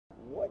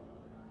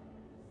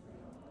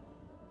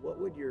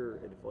would your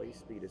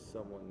advice be to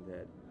someone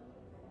that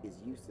is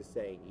used to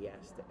saying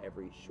yes to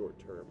every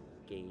short-term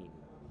gain?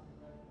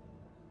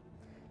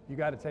 You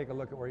got to take a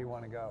look at where you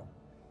want to go.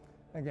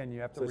 Again,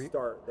 you have to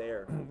start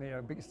there.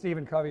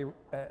 Stephen Covey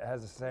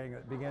has a saying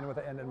that begin with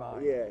the end in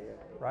mind. Yeah.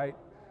 Right?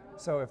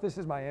 So if this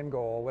is my end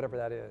goal, whatever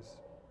that is,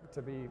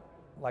 to be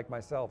like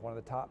myself, one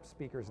of the top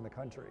speakers in the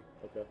country.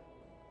 Okay.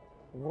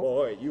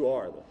 Boy, you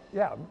are though.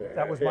 Yeah,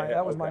 that was my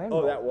end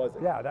goal. Oh, that was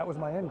it. Yeah, that was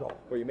my end goal.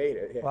 Well, you made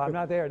it. Yeah. Well, I'm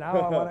not there now.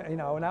 I want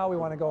to, now we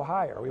want to go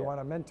higher. We want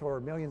to mentor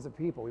millions of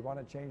people. We want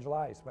to change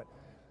lives. But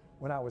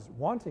when I was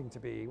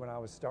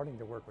starting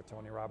to work with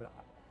Tony Robbins,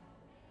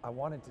 I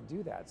wanted to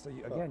do that. So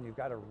again, you've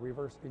got to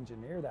reverse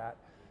engineer that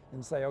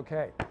and say,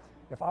 okay,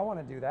 if I want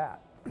to do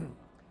that,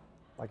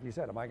 like you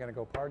said, am I going to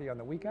go party on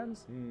the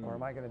weekends, or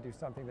am I going to do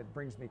something that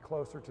brings me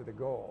closer to the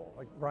goal?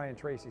 Like Brian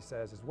Tracy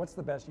says, is what's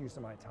the best use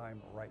of my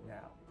time right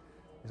now?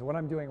 Is what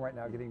I'm doing right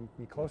now getting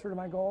me closer to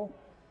my goal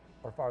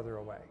or farther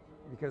away?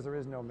 Because there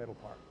is no middle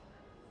part.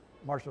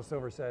 Marshall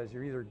Silver says,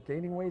 you're either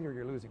gaining weight or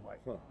you're losing weight.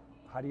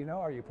 How do you know?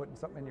 Are you putting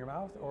something in your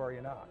mouth or are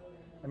you not?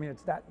 I mean,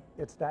 it's that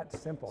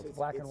simple. So it's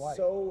black and white.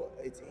 So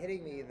it's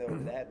hitting me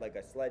in the head like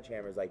a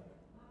sledgehammer. It's like,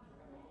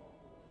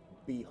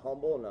 be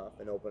humble enough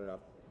and open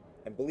enough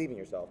and believe in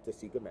yourself to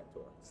seek a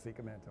mentor. Seek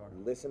a mentor.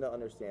 Listen to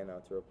understand,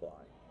 not to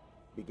reply.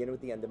 Begin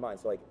with the end in mind.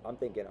 So like, I'm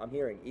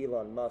hearing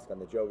Elon Musk on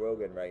the Joe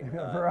Rogan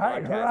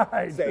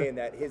podcast saying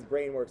that his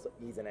brain works,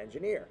 he's an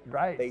engineer.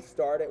 Right. They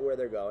start at where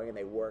they're going and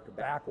they work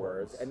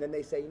backwards. And then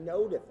they say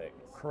no to things.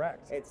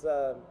 Correct. It's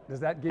does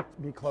that get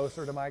me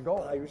closer to my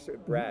goal?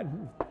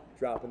 Brad,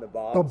 dropping the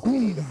bombs. We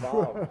need a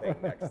bomb thing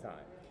next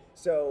time.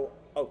 So,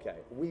 okay,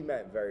 we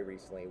met very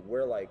recently.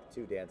 We're like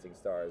two dancing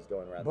stars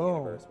going around the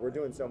universe. We're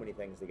doing so many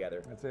things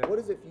together. That's it. What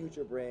does the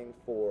future bring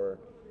for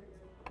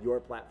your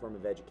platform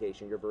of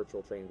education, your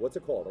virtual training? What's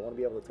it called? I want to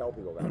be able to tell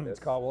people about this.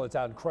 It's out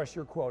on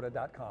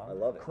crushyourquota.com. I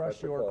love it.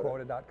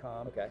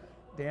 Crushyourquota.com. Okay.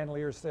 Dan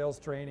Lier's sales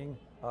training.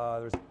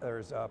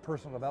 There's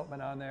personal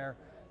development on there.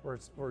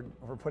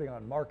 We're putting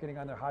on marketing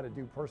on there, how to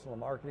do personal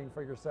marketing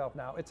for yourself.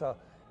 Now it's a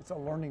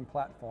learning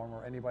platform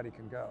where anybody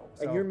can go.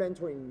 So, and you're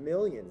mentoring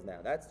millions now.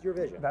 That's your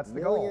vision. That's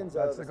the millions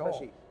goal. That's of, the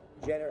goal.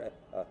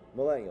 Especially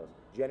millennials,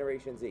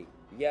 Generation Z,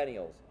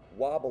 Yennials,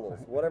 Wobblers,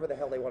 whatever the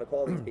hell they want to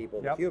call these people,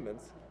 the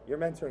humans. You're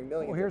mentoring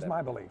millions. Well, here's of them.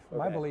 my belief. Okay.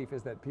 My belief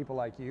is that people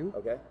like you.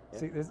 Okay. Yeah.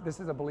 See, this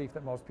is a belief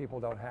that most people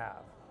don't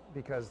have,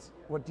 because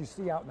what you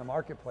see out in the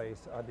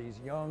marketplace are these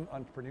young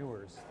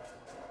entrepreneurs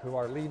who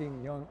are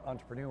leading young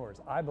entrepreneurs.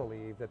 I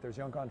believe that there's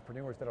young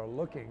entrepreneurs that are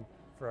looking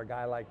for a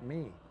guy like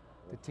me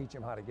to teach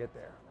them how to get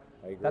there.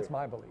 I agree. That's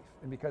my belief.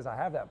 And because I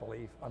have that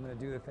belief, I'm going to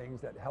do the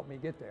things that help me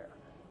get there,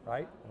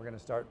 right? We're going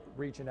to start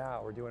reaching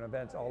out. We're doing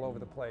events all over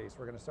the place.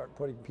 We're going to start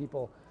putting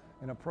people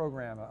in a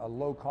program, a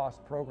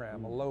low-cost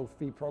program, a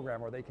low-fee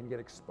program where they can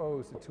get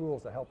exposed to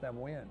tools to help them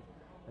win.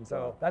 And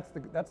so that's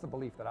the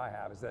belief that I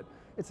have, is that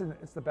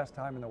it's the best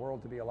time in the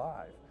world to be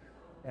alive.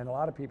 And a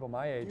lot of people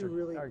my age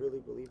really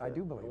believe that? I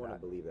do believe that. I want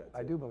to believe that too.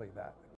 I do believe that.